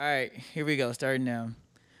All right, here we go. Starting now.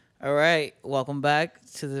 All right, welcome back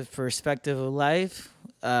to the Perspective of Life.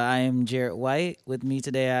 I am Jarrett White. With me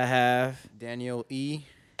today, I have Daniel E.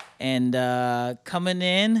 and coming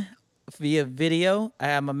in via video, I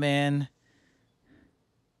have my man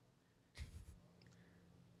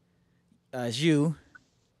Zhu.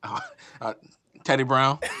 Uh, uh, Teddy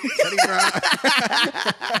Brown. Teddy Brown.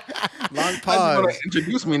 Long How'd you gonna pause.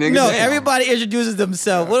 introduce me, nigga? No, Damn. everybody introduces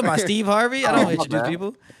themselves. What am I, Steve Harvey? I Oh, don't my introduce bad.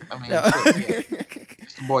 people. I mean, No. shit, yeah.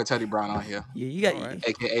 It's your boy Teddy Brown out here, Yeah, you got. All right.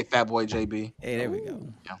 aka Fat Boy JB. Hey, there we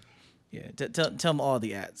go. Yeah. Yeah, tell them all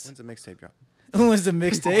the ads. When's the mixtape drop? Who was the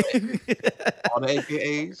mixtape? All the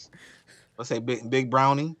AKAs. Let's say Big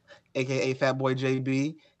Brownie, aka Fat Boy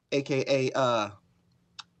JB, aka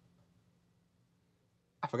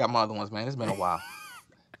I forgot my other ones, man. It's been a while.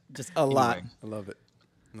 Just a lot. Anyway, I love it.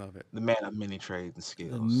 Love it. the man of many trades and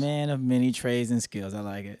skills. The man of many trades and skills. I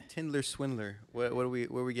like it. Tinder Swindler. What are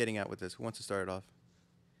we getting at with this? Who wants to start it off?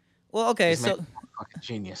 Well, okay, This man so is a fucking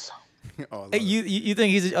genius. Oh, I love hey, it. you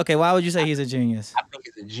think he's okay? Why would you say he's a genius? I think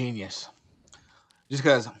he's a genius. Just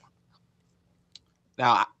because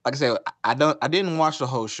now, like I said, I didn't watch the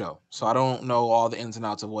whole show, so I don't know all the ins and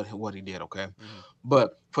outs of what he did. Okay,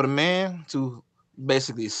 but for the man to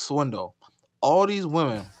basically swindle all these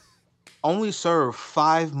women, only serve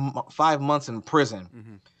 5 months in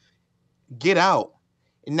prison, get out,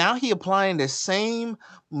 and now he applying the same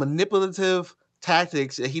manipulative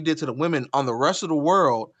tactics that he did to the women on the rest of the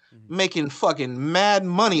world, making fucking mad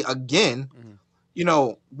money again. You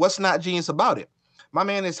know what's not genius about it? My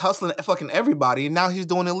man is hustling fucking everybody, and now he's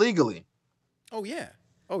doing it legally. Oh yeah.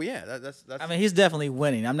 Oh yeah. That's. I mean, he's definitely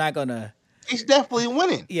winning. I'm not gonna. He's definitely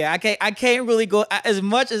winning. Yeah, I can't really go as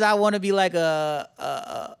much as I want to be like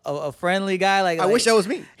a friendly guy. Like I wish that was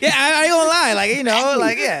me. Yeah, I ain't gonna lie. Like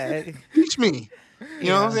like yeah. Teach me. You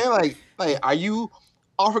know what I'm saying? Like, are you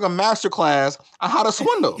offering a master class on how to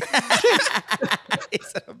swindle?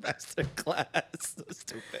 It's a master class. So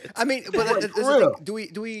stupid. I mean, but For that's the real.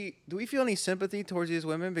 thing. Do we feel any sympathy towards these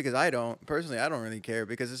women? Because I don't personally. I don't really care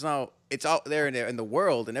because it's out there in the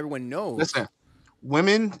world and everyone knows. Listen,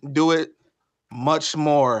 women do it much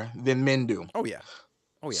more than men do. Oh yeah.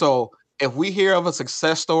 Oh yeah. So if we hear of a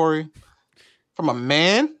success story from a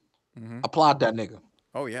man, applaud that nigga.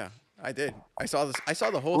 Oh yeah. I did. I saw this. I saw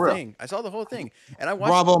the whole For real. thing. I saw the whole thing, and I watched.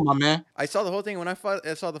 Bravo, my man. I saw the whole thing when I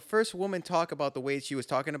saw the first woman talk about the way she was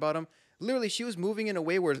talking about him. Literally, she was moving in a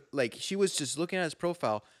way where, like, she was just looking at his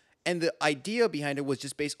profile, and the idea behind it was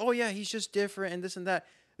just based, oh yeah, he's just different and this and that.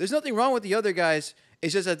 There's nothing wrong with the other guys.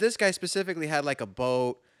 It's just that this guy specifically had like a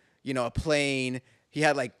boat, a plane. He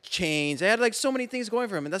had like chains. They had like so many things going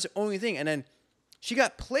for him, and that's the only thing. And then she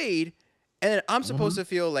got played, and then I'm supposed to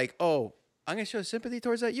feel like, oh, I'm gonna show sympathy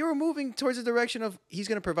towards that. You were moving towards the direction of he's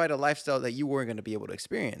gonna provide a lifestyle that you weren't gonna be able to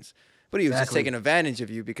experience, but he was just Exactly. taking advantage of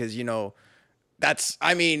you because you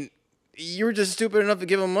were just stupid enough to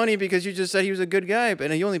give him money because you just said he was a good guy,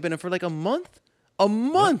 and he only been in for like a month. A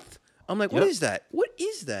month. I'm like, what Yep. is that? What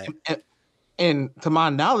is that? And to my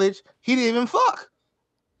knowledge, he didn't even fuck.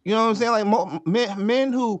 You know what I'm saying? Like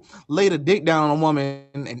men who laid a dick down on a woman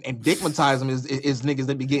and digmatize them is niggas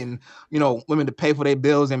that be getting, women to pay for their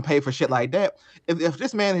bills and pay for shit like that. If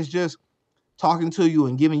this man is just talking to you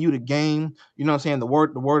and giving you the game, you know what I'm saying, the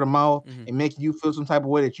word of mouth, and making you feel some type of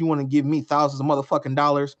way that you want to give me thousands of motherfucking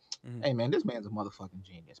dollars. Hey man, this man's a motherfucking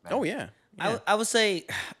genius, man. Oh yeah. I would say,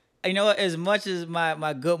 what, as much as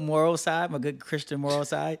my good moral side, my good Christian moral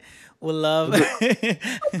side, would love.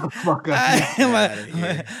 Fuck up.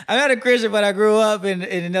 I'm not a Christian, but I grew up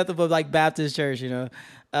in nothing but like Baptist church.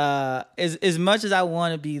 As much as I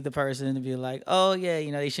want to be the person to be like, oh yeah,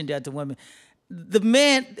 they shouldn't do that to women. The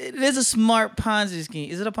man, it is a smart Ponzi scheme.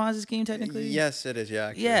 Is it a Ponzi scheme technically? Yes, it is. Yeah.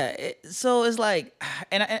 Actually. Yeah, so it's like,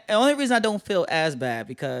 and the only reason I don't feel as bad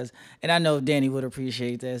because, and I know Danny would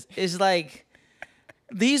appreciate this, is like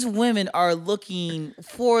these women are looking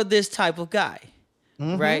for this type of guy,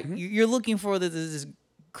 right? You're looking for this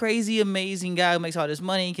crazy, amazing guy who makes all this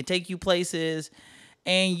money, can take you places,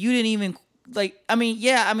 and you didn't even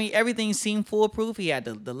everything seemed foolproof. He had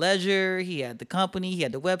the ledger, he had the company, he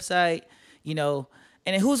had the website, and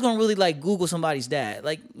then who's gonna really like Google somebody's dad?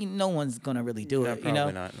 Like, no one's gonna really do it, Probably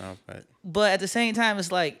not. No, but But at the same time,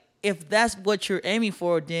 it's like, if that's what you're aiming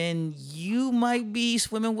for, then you might be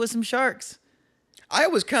swimming with some sharks. I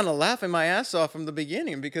was kind of laughing my ass off from the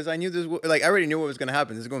beginning because I knew I already knew what was going to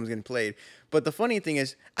happen. This woman was getting played. But the funny thing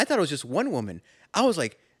is, I thought it was just one woman. I was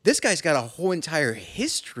like, this guy's got a whole entire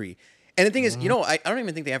history. And the thing is, I don't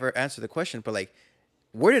even think they ever answered the question, but like,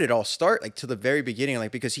 where did it all start? Like to the very beginning,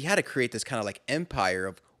 like, because he had to create this kind of like empire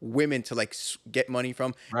of women to like get money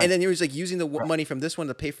from, Right. and then he was like using the money from this one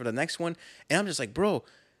to pay for the next one, and I'm just like, bro,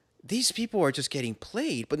 these people are just getting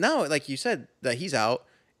played. But now, like you said, that he's out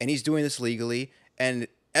and he's doing this legally, and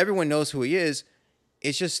everyone knows who he is.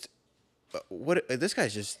 It's just what this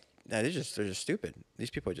guy's just. They're just stupid.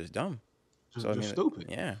 These people are just dumb. Just stupid.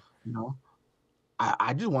 Yeah. You know,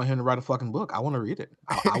 I just want him to write a fucking book. I want to read it.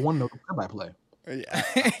 I want to know the play-by-play.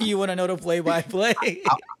 Yeah. You want to know the play-by-play?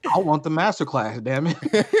 I want the master class. Damn it.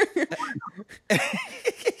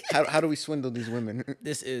 How do we swindle these women?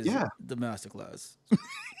 This is the masterclass.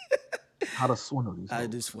 How to swindle these? How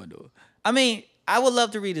to swindle. I mean, I would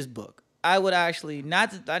love to read his book. I would actually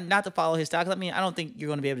not to follow his style. I mean, I don't think you're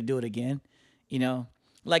going to be able to do it again. You know,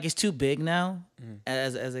 like it's too big now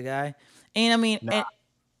as a guy. And I mean,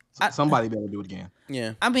 somebody better do it again.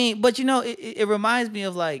 Yeah. I mean, but you know, it reminds me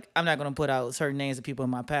of like, I'm not going to put out certain names of people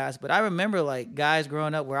in my past, but I remember like guys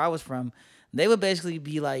growing up where I was from, they would basically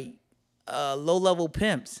be like low-level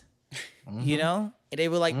pimps, you know? And they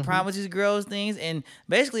would like promise these girls things. And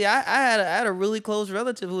basically I had a really close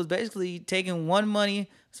relative who was basically taking one money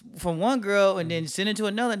from one girl and then sending to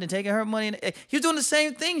another and then taking her money. And he was doing the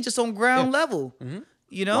same thing, just on ground level,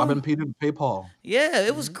 you know? Robbing Peter to pay Paul. Yeah,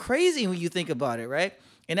 it was crazy when you think about it, right?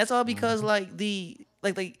 And that's all because like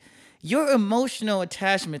your emotional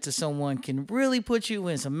attachment to someone can really put you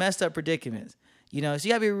in some messed up predicaments. You know, so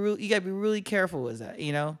you gotta be really careful with that.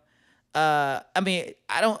 You know, I mean,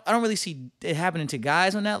 I don't really see it happening to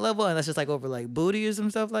guys on that level unless it's like over like booties and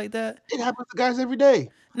stuff like that. It happens to guys every day.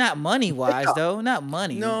 Not money wise though, not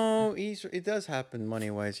money. No, it does happen money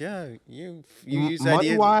wise. Yeah, you use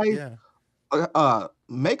money wise. Yeah.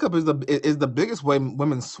 Makeup is the biggest way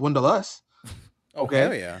women swindle us. Okay.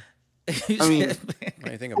 Hell yeah. I mean,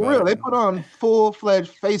 when you think for about real, it. they put on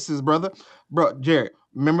full-fledged faces, brother. Bro, Jarrett,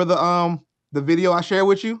 remember the video I shared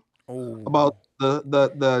with you about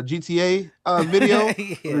the GTA video? Yeah.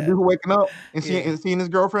 The dude waking up and seeing his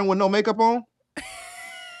girlfriend with no makeup on?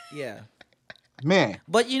 Yeah. Man.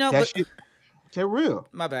 But you know, that shit real.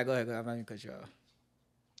 My bad, go ahead. I'm not gonna cut you off.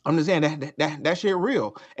 I'm just saying that shit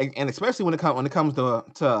real. And especially when it comes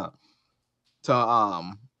to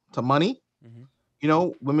money. You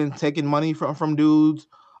know, women taking money from dudes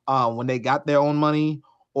when they got their own money,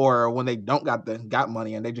 or when they don't got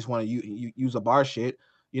money and they just want to use a bar shit.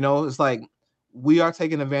 You know, it's like we are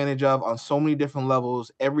taken advantage of on so many different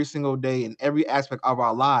levels every single day in every aspect of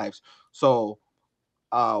our lives. So,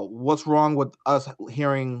 what's wrong with us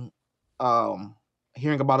hearing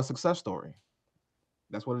about a success story?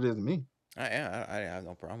 That's what it is to me. I have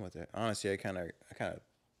no problem with it. Honestly, I kind of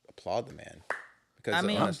applaud the man because I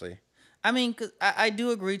mean, honestly. I mean, cause I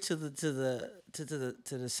do agree to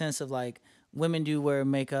the sense of like women do wear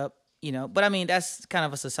makeup, you know, but I mean that's kind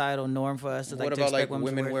of a societal norm for us. What about like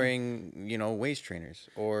women wearing, you know, waist trainers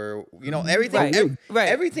or you know everything,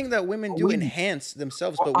 everything that women do enhance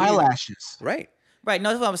themselves, but eyelashes, right? Right, no,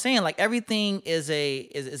 that's what I'm saying. Like everything is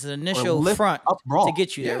an initial front to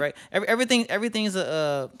get you there, right? Everything is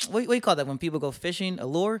a what do you call that when people go fishing? A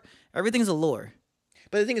lure. Everything's a lure.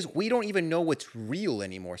 But the thing is, we don't even know what's real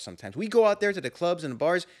anymore sometimes. We go out there to the clubs and the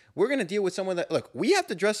bars. We're going to deal with someone that, look, we have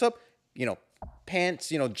to dress up, you know,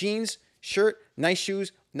 pants, you know, jeans, shirt, nice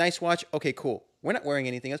shoes, nice watch. Okay, cool. We're not wearing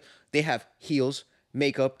anything else. They have heels,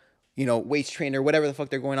 makeup, you know, waist trainer, whatever the fuck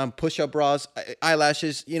they're going on, push-up bras,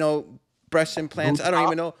 eyelashes, you know, breast implants. I don't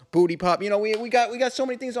even know. Booty pop. You know, we got so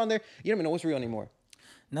many things on there. You don't even know what's real anymore.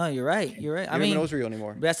 No, you're right. I mean, don't even know what's real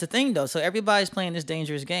anymore. That's the thing, though. So everybody's playing this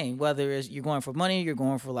dangerous game. Whether it's you're going for money, you're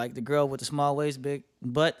going for like the girl with the small waist, big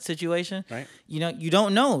butt situation. Right. You know, you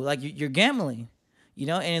don't know. Like you're gambling. You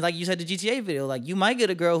know, and like you said, the GTA video, like you might get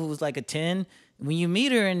a girl who's like a 10 when you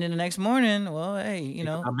meet her, and then the next morning, well, hey, you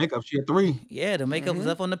know, her makeup, she had 3. Yeah, the makeup was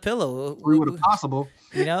up on the pillow. 3 with a possible.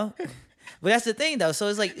 You know. But that's the thing, though. So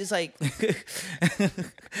it's like 3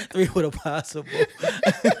 with a possible.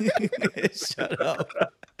 Shut up.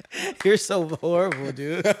 You're so horrible,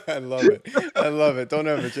 dude. I love it. Don't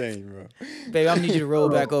ever change, bro. Baby, I need you to roll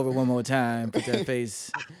back over one more time. Put that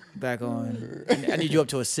face back on. I need you up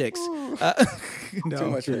to a 6. No. Too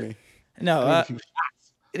much for me. No.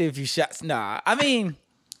 A few shots. Nah. I mean,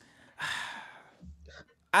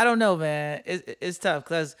 I don't know, man. It's tough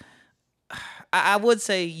because I would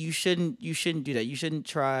say you shouldn't do that. You shouldn't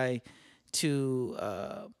try to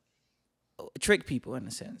trick people in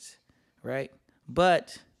a sense, right?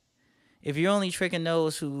 But if you're only tricking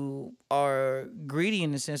those who are greedy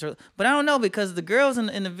in a sense, but I don't know, because the girls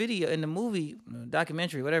in the video, in the movie,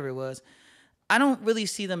 documentary, whatever it was, I don't really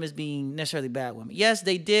see them as being necessarily bad women. Yes,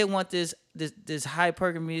 they did want this high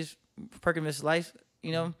Perkins life,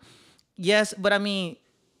 you know. Yes, but I mean,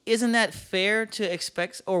 isn't that fair to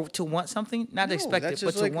expect or to want something? Not to No, expect that's it,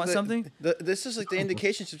 but just to like want something? this is like the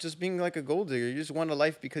indications of just being like a gold digger. You just want a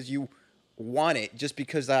life because you want it, just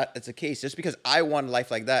because that's the case. Just because I want a life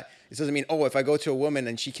like that, it doesn't mean, oh, if I go to a woman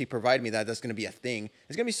and she can provide me that, that's going to be a thing.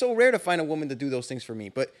 It's going to be so rare to find a woman to do those things for me.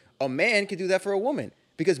 But a man can do that for a woman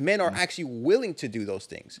because men are actually willing to do those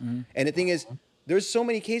things. And the thing is, there's so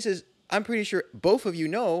many cases, I'm pretty sure both of you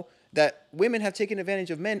know, that women have taken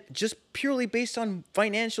advantage of men just purely based on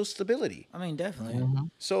financial stability. I mean, definitely.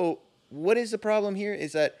 So what is the problem here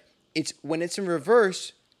is that it's when it's in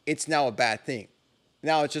reverse, it's now a bad thing.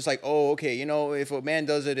 Now it's just like, oh, okay, if a man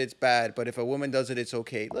does it, it's bad, but if a woman does it, it's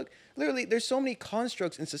okay. Look, literally, there's so many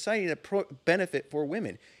constructs in society that benefit for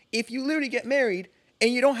women. If you literally get married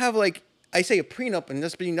and you don't have, like, I say a prenup, and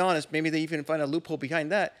just being honest, maybe they even find a loophole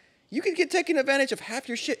behind that, you can get taken advantage of half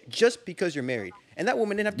your shit just because you're married. And that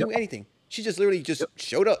woman didn't have to do anything. She just literally just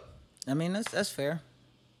showed up. I mean, that's fair.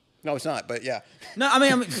 No, it's not, but yeah. No,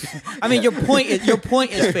 I mean, your point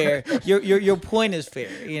is fair. Your point is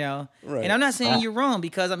fair, Right. And I'm not saying you're wrong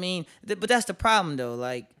because I mean, but that's the problem though.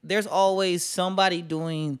 Like, there's always somebody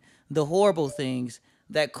doing the horrible things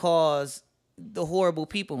that cause the horrible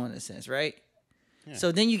people in a sense, right? Yeah.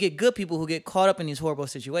 So then you get good people who get caught up in these horrible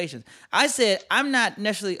situations. I said I'm not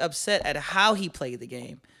necessarily upset at how he played the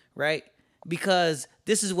game, right? Because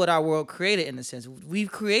this is what our world created in a sense.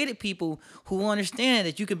 We've created people who understand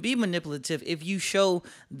that you can be manipulative if you show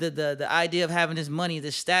the idea of having this money,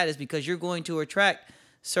 this status, because you're going to attract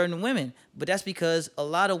certain women. But that's because a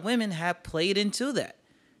lot of women have played into that.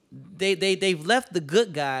 They've left the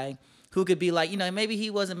good guy who could be like, maybe he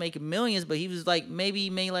wasn't making millions, but he was like, maybe he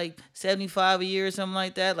made like 75 a year or something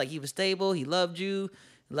like that. Like, he was stable, he loved you,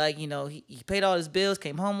 like, he paid all his bills,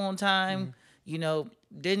 came home on time,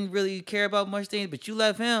 didn't really care about much things, but you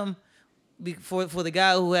left him for the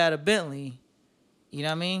guy who had a Bentley. You know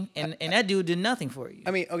what I mean? And that dude did nothing for you.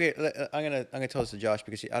 I mean, okay, I'm gonna tell this to Josh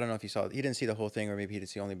because I don't know if he saw it. He didn't see the whole thing, or maybe he didn't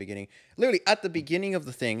see only the beginning. Literally, at the beginning of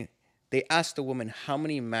the thing, they asked the woman how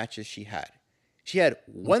many matches she had. She had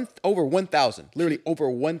over 1,000. Literally over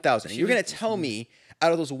 1,000. You're gonna tell me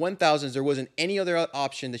out of those 1,000s there wasn't any other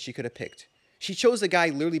option that she could have picked. She chose the guy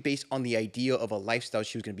literally based on the idea of a lifestyle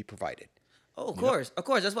she was gonna be provided. Oh, of course.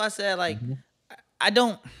 That's why I said, like, I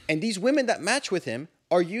don't. And these women that match with him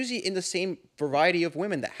are usually in the same variety of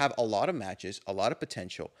women that have a lot of matches, a lot of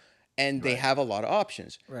potential, and they have a lot of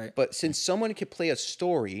options. Right. But since someone could play a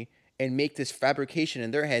story and make this fabrication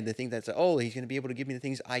in their head, they think that's, oh, he's going to be able to give me the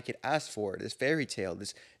things I could ask for, this fairy tale,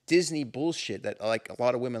 this Disney bullshit that like a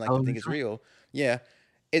lot of women like to think is real. Yeah.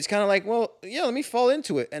 It's kind of like, well, yeah, let me fall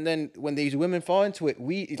into it. And then when these women fall into it,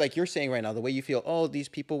 we, like you're saying right now, the way you feel, oh, these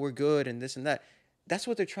people were good and this and that, that's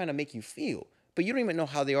what they're trying to make you feel. But you don't even know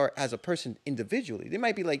how they are as a person individually. They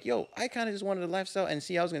might be like, yo, I kind of just wanted a lifestyle and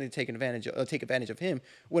see I was going to take advantage of him,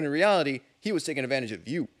 when in reality, he was taking advantage of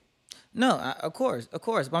you. No, of course.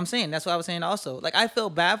 But I'm saying, that's what I was saying also. Like, I feel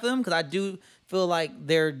bad for them because I do feel like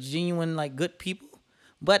they're genuine, like, good people.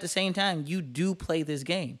 But at the same time, you do play this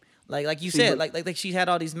game. Like you said, like she had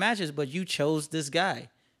all these matches, but you chose this guy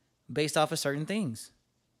based off of certain things.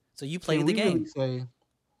 So you played the game. Really say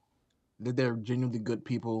that they're genuinely good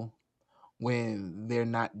people when they're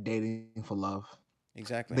not dating for love.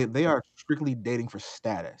 Exactly. They are strictly dating for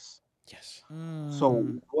status. Yes. So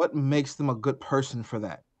what makes them a good person for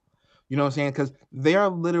that? You know what I'm saying? Because they are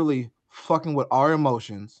literally fucking with our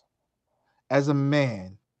emotions as a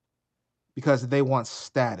man because they want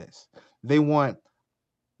status. They want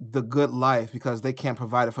the good life because they can't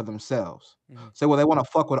provide it for themselves. So, well, they want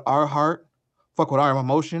to fuck with our heart, fuck with our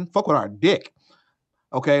emotion, fuck with our dick.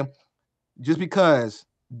 Okay? Just because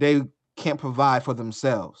they can't provide for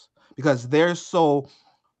themselves, because they're so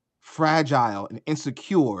fragile and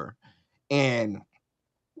insecure and,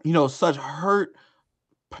 such hurt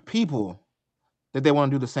people that they want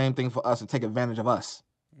to do the same thing for us and take advantage of us.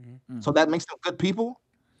 So that makes them good people.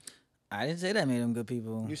 I didn't say that made them good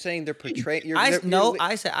people. You're saying they're portraying.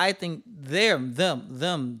 I said I think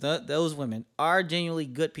those women are genuinely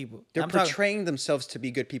good people. They're portraying themselves to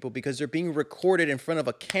be good people because they're being recorded in front of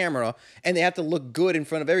a camera and they have to look good in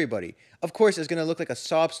front of everybody. Of course, it's going to look like a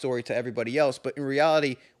sob story to everybody else, but in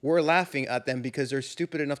reality, we're laughing at them because they're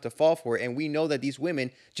stupid enough to fall for it, and we know that these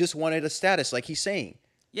women just wanted a status, like he's saying.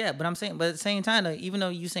 Yeah, but at the same time, though, even though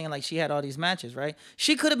you saying like she had all these matches, right?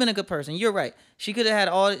 She could have been a good person. You're right. She could have had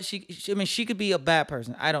all. She could be a bad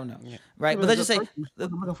person. I don't know, right? But let's just say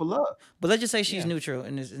looking for love. But let's just say she's neutral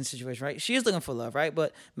in this situation, right? She is looking for love, right?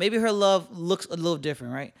 But maybe her love looks a little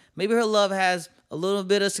different, right? Maybe her love has a little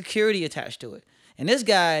bit of security attached to it. And this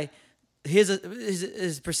guy,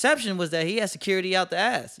 his perception was that he had security out the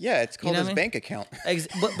ass. Yeah, it's called know his what I mean? bank account.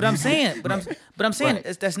 But I'm saying, but I'm saying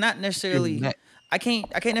Right. that's not necessarily. net. I can't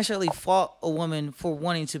necessarily fault a woman for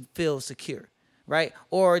wanting to feel secure, right?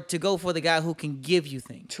 Or to go for the guy who can give you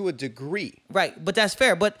things, To a degree. right? But that's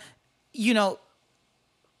fair. But you know,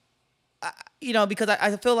 because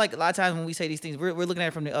I feel like a lot of times when we say these things, we're looking at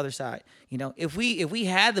it from the other side. You know, if we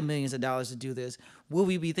had the millions of dollars to do this, will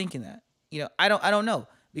we be thinking that? You know, I don't know,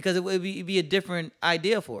 because it would be a different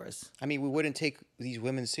idea for us. I mean, we wouldn't take these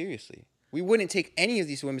women seriously. We wouldn't take any of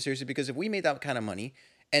these women seriously, because if we made that kind of money,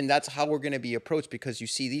 and that's how we're going to be approached, because you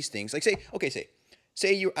see these things. Like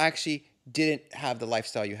say you actually didn't have the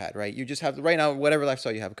lifestyle you had, right? You just have right now whatever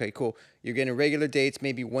lifestyle you have. Okay, cool. You're getting regular dates,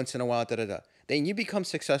 maybe once in a while, Then you become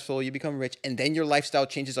successful, you become rich, and then your lifestyle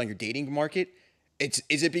changes on your dating market.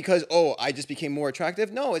 Is it because, oh, I just became more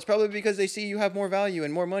attractive? No, it's probably because they see you have more value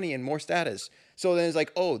and more money and more status. So then it's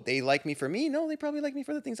like, oh, they like me for me? No, they probably like me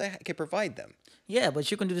for the things I can provide them. Yeah, but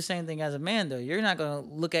you can do the same thing as a man, though. You're not gonna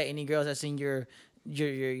look at any girls that's in your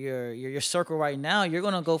circle right now. You're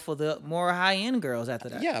gonna go for the more high end girls after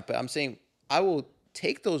that. Yeah, but I'm saying I will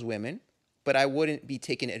take those women, but I wouldn't be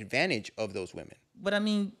taking advantage of those women. But I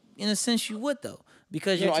mean, in a sense, you would though,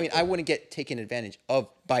 because I mean, I wouldn't get taken advantage of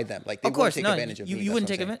by them. Like, they of course, wouldn't take no, advantage of me. you wouldn't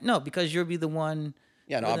take advantage. No, because you'll be the one.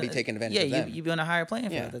 Yeah, no, I'll be taking advantage of them. Yeah, you'd be on a higher playing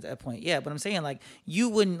field Yeah. at that point. Yeah, but I'm saying you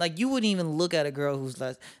wouldn't even look at a girl who's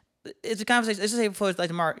less. It's a conversation. Let's just say before it's like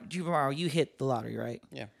tomorrow you hit the lottery, right?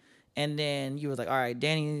 Yeah. And then you were like, all right,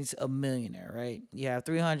 Danny's a millionaire, right? You have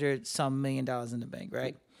 $300 some million in the bank,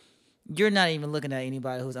 right? You're not even looking at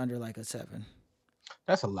anybody who's under like a 7.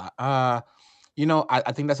 That's a lot. I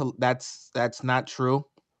think that's not true,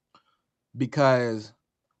 because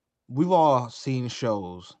we've all seen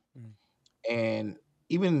shows, and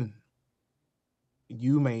even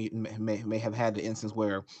you may have had the instance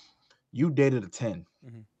where you dated a 10,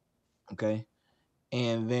 Mhm. okay,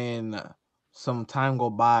 and then some time go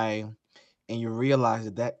by, and you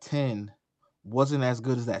realize that 10 wasn't as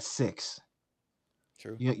good as that 6.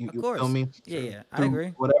 True. Of You feel course. me? Yeah, I Through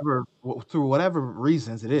agree. whatever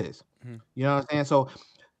reasons it is. Mhm. You know what I'm saying? So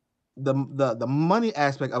the money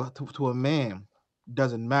aspect of to a man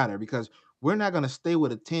doesn't matter, because we're not gonna stay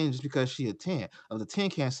with a 10 just because she a 10. If the 10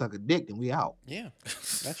 can't suck a dick, then we out. Yeah,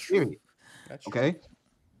 that's true. Period. That's true. Okay.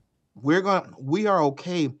 We are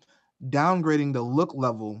okay downgrading the look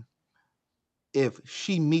level if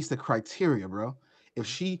she meets the criteria, bro. If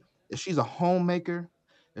Mhm. she's a homemaker,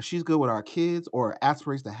 if she's good with our kids or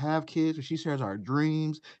aspirates to have kids, if she shares our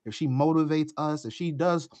dreams, if she motivates us, if she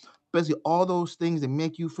does basically all those things that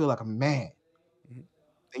make you feel like a man, Mhm.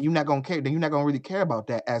 then you're not gonna care. Then you're not gonna really care about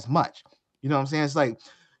that as much. You know what I'm saying? It's like,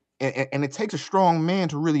 and it takes a strong man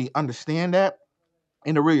to really understand that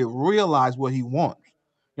and to really realize what he wants. You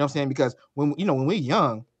know what I'm saying? Because when we're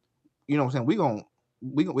young, you know what I'm saying,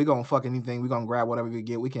 we gonna fuck anything, we gonna grab whatever we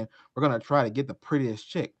get. We're gonna try to get the prettiest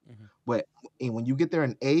chick. Mhm. But and when you get there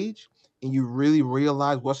in age and you really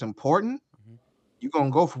realize what's important, Mhm. you're gonna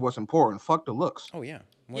go for what's important. Fuck the looks. Oh yeah,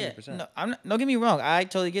 Yeah, 100%. no, don't get me wrong. I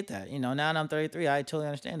totally get that. Now that I'm 33, I totally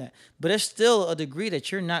understand that. But there's still a degree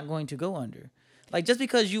that you're not going to go under. Like, just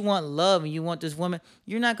because you want love and you want this woman,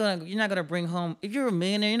 you're not gonna bring home. If you're a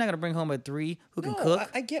millionaire, you're not gonna bring home a 3 who can No,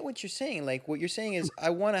 cook. I get what you're saying. Like, what you're saying is, I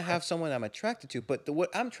want to have someone I'm attracted to. But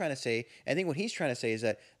what I'm trying to say, I think what he's trying to say is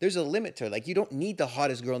that there's a limit to it. Like, you don't need the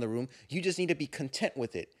hottest girl in the room. You just need to be content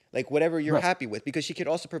with it. Like, whatever you're Right. happy with, because she could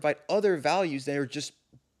also provide other values that are just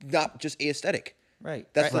not just aesthetic.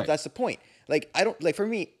 Right. That's right. that's the point. Like, I don't like, for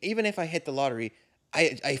me, even if I hit the lottery,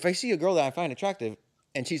 if I see a girl that I find attractive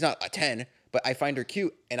and she's not a 10, but I find her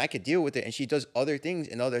cute and I could deal with it, and she does other things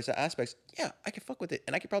in other aspects, yeah, I can fuck with it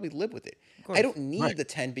and I could probably live with it. course. I don't need Right. the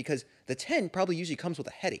 10, because the 10 probably usually comes with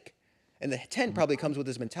a headache. And the 10 probably comes with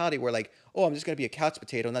this mentality where, like, oh, I'm just going to be a couch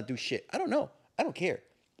potato and not do shit. I don't know. I don't care.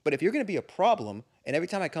 But if you're going to be a problem and every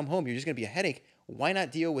time I come home, you're just going to be a headache, why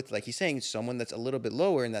not deal with, like he's saying, someone that's a little bit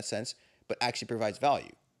lower in that sense, but actually provides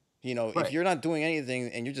value? If Right. you're not doing anything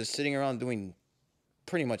and you're just sitting around doing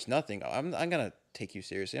pretty much nothing, I'm gonna take you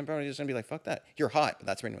seriously. I'm probably just gonna be like, fuck that. You're hot, but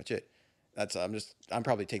that's pretty much it. I'm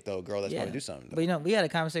probably take the girl that's probably do something. Though. But we had a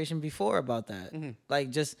conversation before about that. Like,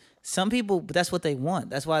 just some people, but that's what they want.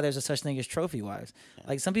 That's why there's a such thing as trophy wives.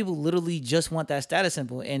 Like, some people literally just want that status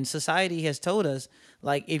symbol. And society has told us,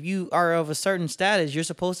 like, if you are of a certain status, you're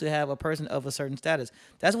supposed to have a person of a certain status.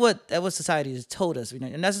 That's what society has told us.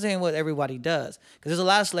 And that's the same what everybody does. Because there's a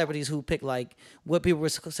lot of celebrities who pick, like, what people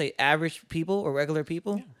would say average people or regular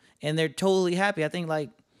people. And they're totally happy. I think,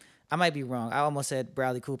 like, I might be wrong. I almost said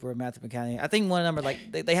Bradley Cooper or Matthew McConaughey. I think one number, like,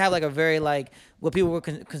 they have like a very, like, what people were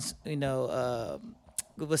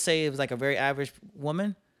let's say it was like a very average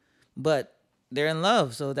woman, but they're in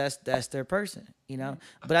love, so that's their person, you know.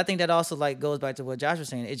 But I think that also like goes back to what Josh was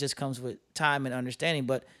saying. It just comes with time and understanding.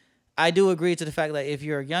 But I do agree to the fact that if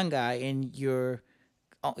you're a young guy and you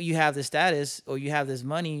have this status or you have this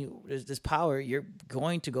money, this power, you're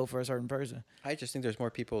going to go for a certain person. I just think there's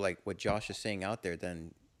more people like what Josh is saying out there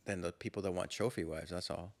than the people that want trophy wives. That's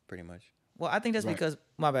all, pretty much. Well, I think that's Right. because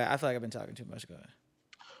my bad. I feel like I've been talking too much. Go ahead.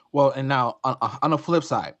 Well, and now on the flip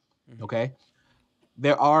side, Mm-hmm. okay,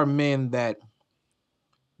 there are men that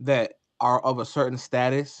are of a certain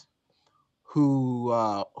status who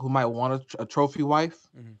might want a trophy wife,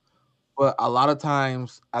 Mm-hmm. but a lot of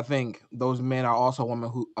times I think those men are also women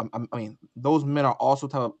who I mean those men are also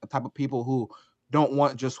type of people who don't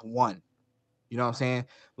want just one. You know what I'm saying?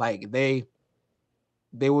 Like they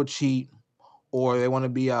will cheat or they want to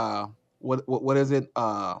be what is it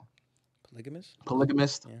Polygamous?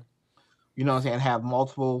 polygamist. Yeah. You know what I'm saying? Have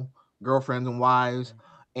multiple girlfriends and wives,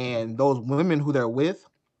 Mm-hmm. and those women who they're with,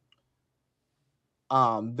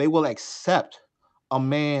 they will accept a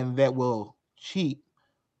man that will cheat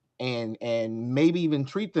and maybe even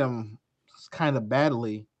treat them kind of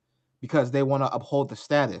badly because they want to uphold the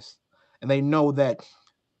status, and they know that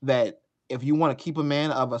if you want to keep a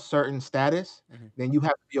man of a certain status, Mm-hmm. then you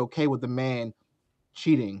have to be okay with the man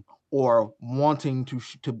cheating or wanting to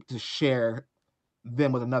share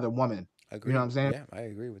them with another woman. You know what Agreed. I'm saying? Yeah, I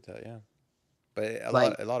agree with that. Yeah, but a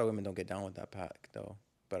Like lot of women don't get down with that pack though.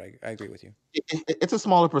 But I agree with you. it's a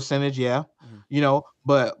smaller percentage, yeah, Mm-hmm.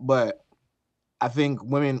 but I think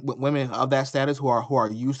women of that status who are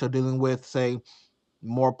used to dealing with, say,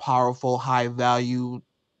 more powerful, high value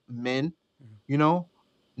men, Mm-hmm. you know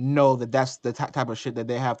that that's the type of shit that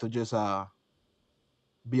they have to just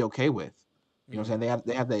be okay with. You know what I'm Mm-hmm. saying?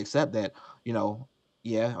 They have to accept that, you know,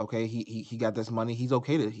 yeah, okay, he got this money, he's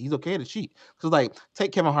okay to cheat. Cause like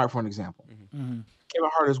take Kevin Hart for an example. Mm-hmm. Mm-hmm. Kevin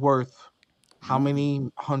Hart is worth how Mm.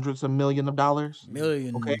 many hundreds of million of dollars? Okay.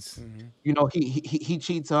 Millions. Mm-hmm. You know, he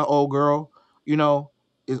cheats on old girl. You know,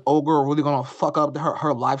 is old girl really gonna fuck up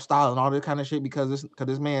her lifestyle and all this kind of shit because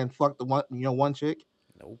this man fucked the one chick?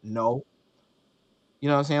 Nope. No. You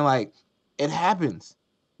know what I'm saying? Like it happens.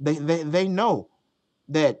 They know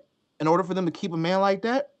that in order for them to keep a man like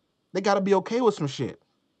that, they gotta be okay with some shit.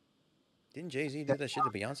 Didn't Jay Z do That- that shit to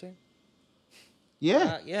Beyonce?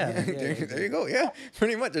 yeah. Yeah, Yeah, yeah, there you go. Yeah,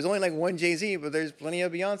 pretty much. There's only like one Jay Z, but there's plenty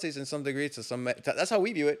of Beyonces in some degree. To some, that's how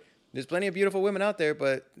we view it. There's plenty of beautiful women out there,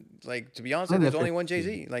 but like to Beyonce, Plenty there's of only fish. one Jay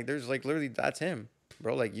Z. Like there's like literally that's him,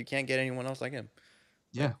 bro. Like you can't get anyone else like him.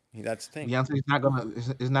 Yeah. That's the thing. Beyonce's not gonna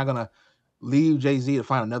is not gonna leave Jay-Z to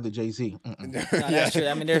find another Jay-Z. Mm-mm. No, Yeah, that's true.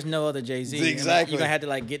 I mean, there's no other Jay Z. I mean, you're exactly. gonna have to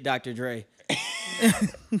like get Dr. Dre,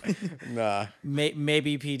 Nah,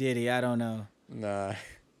 maybe P Diddy. I don't know. nah.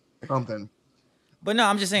 Something. But no,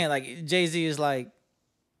 I'm just saying like Jay Z is like.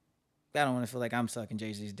 I don't want to feel like I'm sucking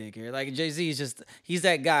Jay Z's dick here. Like Jay Z is just he's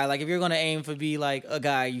that guy. Like if you're gonna aim for be like a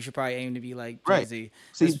guy, you should probably aim to be like Jay Right. Z.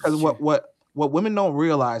 See, because That's true. what women don't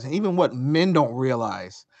realize, and even what men don't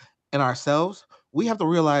realize in ourselves, we have to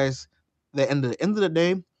realize that in the end of the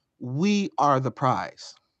day, we are the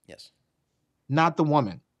prize, Yes. not the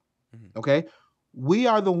woman. Mhm. Okay, we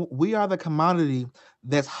are the commodity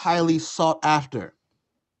that's highly sought after.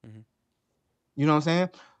 Mhm. You know what I'm saying?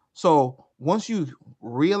 So once you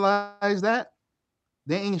realize that,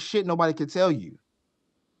 there ain't shit nobody can tell you.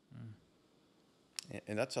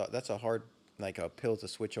 And that's a hard like a pill to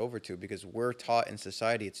switch over to because we're taught in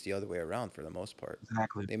society it's the other way around for the most part.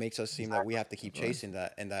 Exactly. It makes us seem that we Exactly. have to keep Of course. chasing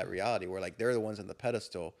that and that reality where like they're the ones on the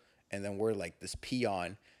pedestal and then we're like this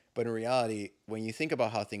peon. But in reality, when you think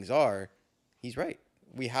about how things are, he's right.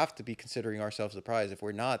 We have to be considering ourselves the prize. If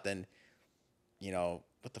we're not, then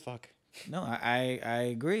what the fuck? No, I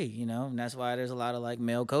agree. You know, and that's why there's a lot of like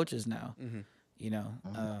male coaches now. Mm-hmm. You know,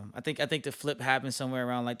 Mhm. I think the flip happened somewhere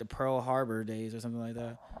around like the Pearl Harbor days or something like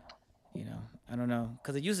that. You know, I don't know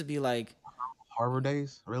because it used to be like Harbor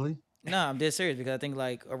days, really? no, I'm dead serious because I think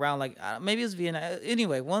like around like maybe it was Vietnam.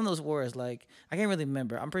 Anyway, one of those wars like I can't really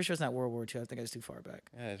remember. I'm pretty sure it's not World War II. I think it's too far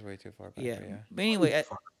back. Yeah, it's way too far back. Yeah, But yeah. but anyway,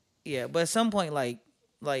 yeah, but at some point like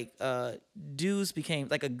dudes became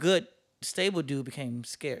like a good stable dude became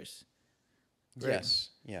scarce. Right. Yes.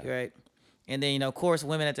 Yeah. Right. And then, of course,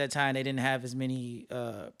 women at that time, they didn't have as many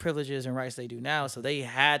privileges and rights they do now. So they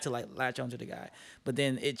had to like latch onto the guy. But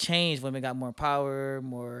then it changed. Women got more power,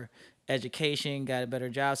 more education, got a better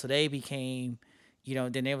job. So they became,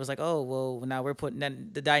 then it was like, oh, well, now we're putting then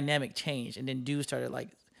the dynamic changed. And then dudes started like,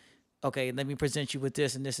 okay, let me present you with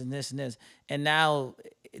this and this and this and this. And now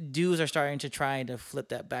dudes are starting to try to flip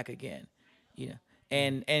that back again, you know.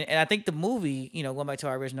 And I think the movie, going back to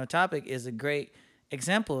our original topic, is a great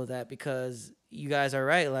example of that because you guys are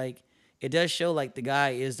right. Like it does show like the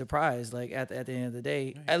guy is the prize. Like at the end of the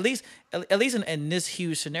day, at least in this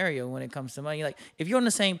huge scenario when it comes to money. Like if you're on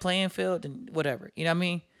the same playing field, then whatever. You know what I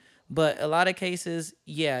mean? But a lot of cases,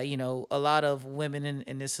 yeah, a lot of women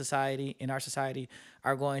in this society, in our society,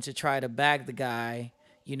 are going to try to bag the guy,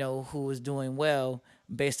 who is doing well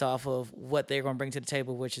based off of what they're going to bring to the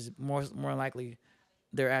table, which is more likely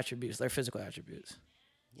their attributes, their physical attributes.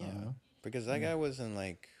 Yeah, because that guy wasn't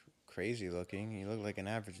like crazy looking. He looked like an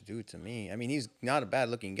average dude to me. I mean, he's not a bad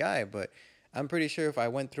looking guy, but I'm pretty sure if I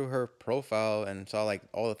went through her profile and saw like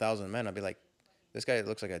all the 1,000 men, I'd be like, this guy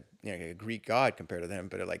looks like a Greek god compared to them.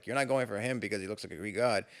 But like, you're not going for him because he looks like a Greek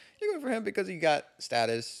god. You're going for him because he got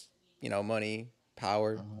status, money,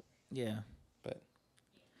 power. Yeah. But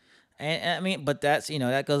And I mean, but that's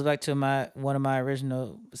that goes back to one of my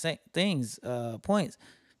original points.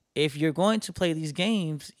 If you're going to play these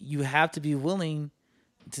games, you have to be willing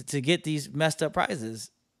to get these messed up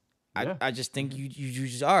prizes. Yeah. I just think you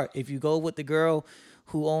just are. If you go with the girl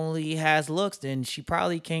who only has looks, then she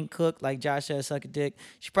probably can't cook, like Josh said, suck a dick.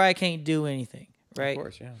 She probably can't do anything, right? of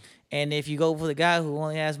course, yeah. And if you go for the guy who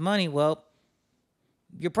only has money, well,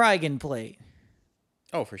 you're probably getting played.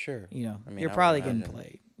 Oh, for sure. I mean, I you're would probably getting imagine.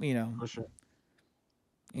 played. For sure.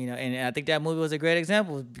 And I think that movie was a great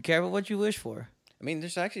example. Be careful what you wish for. I mean,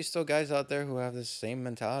 there's actually still guys out there who have this same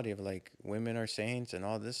mentality of like women are saints and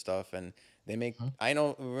all this stuff, and they make.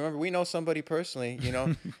 Remember, we know somebody personally.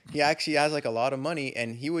 He actually has like a lot of money,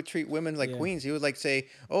 and he would treat women like queens. He would like say,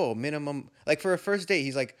 "Oh, minimum like for a first date,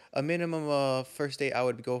 he's like a minimum first date I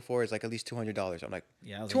would go for is like at least $200." I'm like,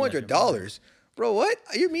 $200, bro? What?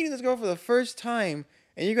 You're meeting this girl for the first time,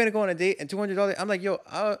 and you're gonna go on a date and $200? I'm like, yo,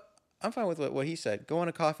 I'm fine with what he said. Go on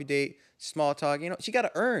a coffee date, small talk. She got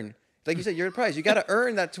to earn. Like you said, you're the prize. You got to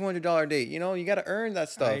earn that $200 date. You got to earn that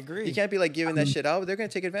stuff. I agree. You can't be like giving that shit out. They're gonna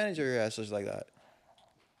take advantage of your ass just like that.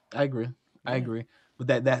 I agree. I agree.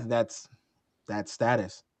 But that's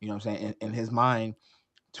status. You know what I'm saying? In his mind,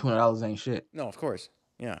 $200 ain't shit. No, of course.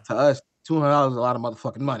 Yeah. To us, $200 is a lot of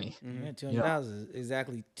motherfucking money. Yeah, $200 is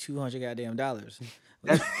exactly $200 goddamn dollars.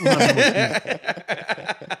 That's $200.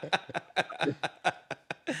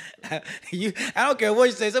 I don't care what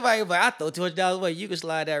you say. Somebody like, I throw $200 away. You can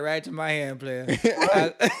slide that right to my hand, player. You throw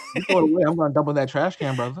it away, I'm gonna double that trash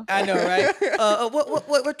can, brother. I know, right?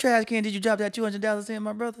 What trash can did you drop that $200 in,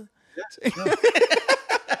 my brother? Yeah.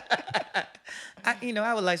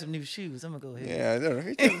 I would like some new shoes. I'm gonna go ahead. Yeah, I don't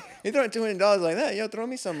know. If you're throwing $200 like that, throw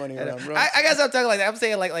me some money around, bro. I guess I'm talking like that. I'm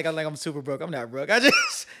saying like I'm super broke. I'm not broke.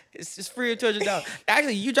 It's just free of $200.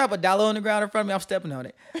 Actually, you drop $1 on the ground in front of me, I'm stepping on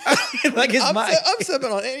it. Like it's mine. I'm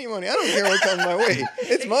stepping on any money. I don't care what comes my way.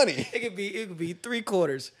 It's money. It could be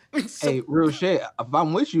 3/4. Hey, real shit. If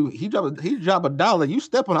I'm with you, he drop $1. You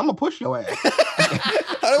step on, I'm gonna push your ass.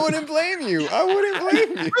 I wouldn't blame you.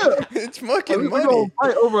 It's fucking We money. gonna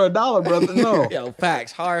fight over $1, brother. No. Yo,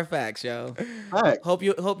 facts, hard facts, yo. Facts. Hope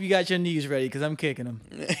you got your knees ready because I'm kicking them.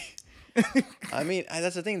 I mean,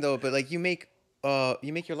 that's the thing though. But like, you make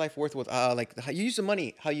your life worth with like how you use the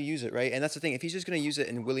money, how you use it, right? And that's the thing. If he's just gonna use it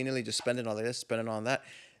and willy nilly just spend it on this, spend it on that,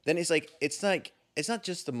 then it's not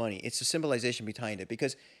just the money. It's the symbolization behind it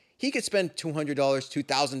because he could spend $200,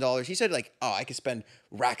 $2,000. He said like, oh, I could spend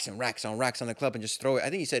racks and racks on racks on the club and just throw it.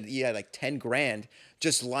 I think he said he had like 10 grand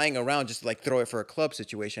just lying around, just to, like throw it for a club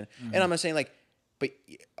situation. Mm-hmm. And I'm not saying like, but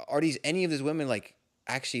are any of these women like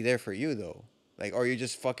actually there for you though? Like, or are you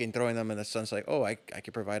just fucking throwing them in the sun? Like, oh, I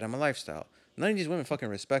could provide them a lifestyle. None of these women fucking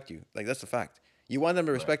respect you. Like, that's the fact. You want them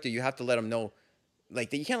to respect you. You have to let them know.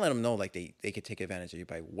 Like, you can't let them know like they could take advantage of you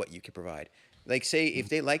by what you could provide. Like, say if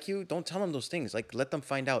they like you, don't tell them those things. Like, let them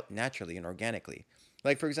find out naturally and organically.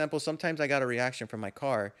 Like, for example, sometimes I got a reaction from my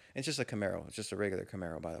car. It's just a Camaro. It's just a regular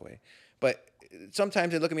Camaro, by the way. But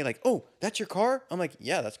sometimes they look at me like, oh, that's your car? I'm like,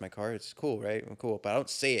 yeah, that's my car. It's cool, right? I'm cool. But I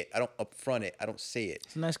don't say it. I don't upfront it. I don't say it.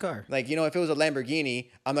 It's a nice car. Like, if it was a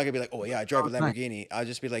Lamborghini, I'm not going to be like, oh, yeah, I drive a Lamborghini. I'll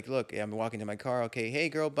just be like, look, I'm walking to my car. Okay, hey,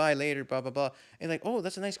 girl, bye later, blah, blah, blah. And like, oh,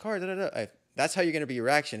 that's a nice car. Da, da, da. That's how you're going to be your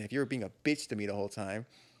reaction if you're being a bitch to me the whole time.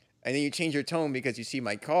 And then you change your tone because you see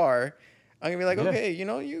my car. I'm going to be like, okay,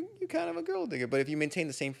 you kind of a girl digger. But if you maintain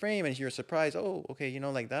the same frame and you're surprised, oh, okay,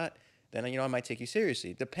 like that, then, I might take you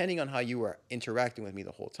seriously, depending on how you are interacting with me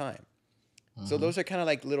the whole time. Mm-hmm. So those are kind of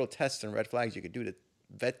like little tests and red flags you could do to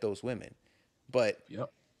vet those women. But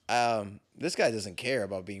this guy doesn't care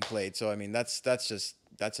about being played. So, I mean, that's just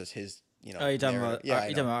his, Oh, you're talking about, yeah, you're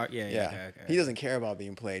talking about, yeah. Okay. He doesn't care about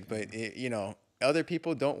being played. But, other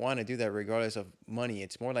people don't want to do that regardless of money.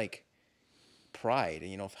 It's more like pride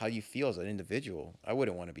and how you feel as an individual. I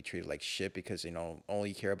wouldn't want to be treated like shit because all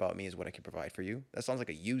you care about me is what I can provide for you. That sounds like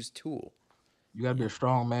a used tool. You gotta be a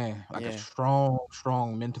strong man, like a Yeah.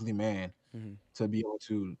 strong mentally man Hmm. to be able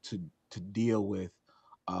to deal with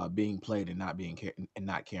being played and not being and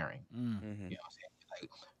not caring. Mm. Hmm. You know what I'm saying? Like,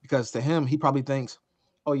 because to him, he probably thinks,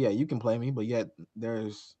 "Oh yeah, you can play me," but yet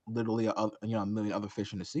there's literally a million other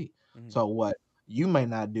fish in the sea. Hmm. So what you may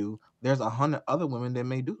not do, there's 100 other women that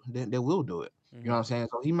may do that will do it. You know Hmm. what I'm saying?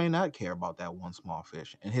 So he may not care about that one small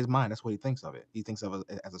fish. In his mind, that's what he thinks of it. He thinks of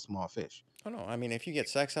it as a small fish. Oh no, I mean, if you get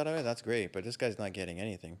sex out of it, that's great. But this guy's not getting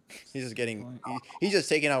anything. He's just getting. Point. He's just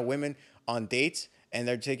taking out women on dates, and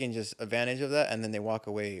they're taking just advantage of that, and then they walk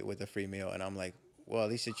away with a free meal. And I'm like, well, at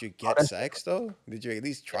least did you Oh, get sex though? Did you at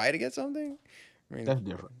least try to get something? I mean, that's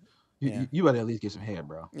different. You, yeah, you you better at least get some head,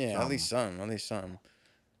 bro. yeah, at least some, at least some.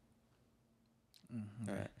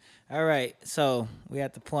 All right. All right, so we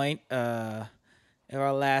at the point.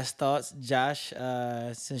 Our last thoughts, Josh.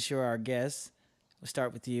 Since you're our guest, we'll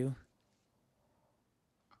start with you.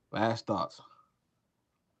 Last thoughts.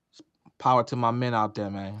 Power to my men out there,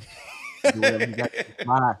 man. Do whatever you got to do.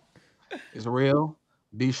 Bye. It's real.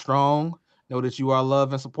 Be strong. Know that you are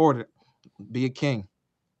loved and supported. Be a king.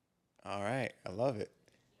 All right, I love it.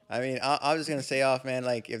 I mean, I'm just gonna say off, man.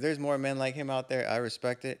 Like, if there's more men like him out there, I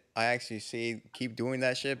respect it. I actually say keep doing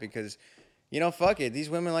that shit because, fuck it. These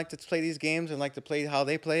women like to play these games and like to play how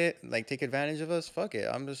they play it, like take advantage of us. Fuck it.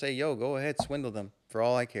 I'm gonna say, yo, go ahead, swindle them for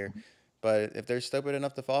all I care. But if they're stupid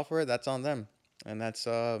enough to fall for it, that's on them, and that's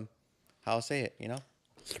how I'll say it.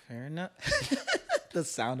 Fair enough. The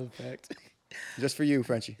sound effect. Just for you,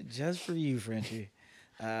 Frenchie. Just for you, Frenchie.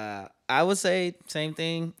 I would say same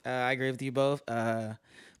thing. I agree with you both.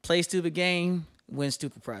 Play stupid game, win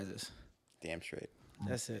stupid prizes. Damn straight.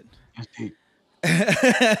 That's it. That's deep.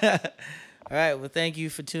 All right. Well, thank you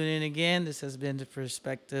for tuning in again. This has been the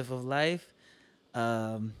perspective of life.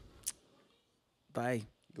 Bye.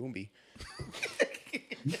 Goomby.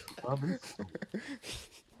 Love is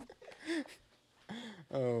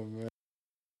Oh man.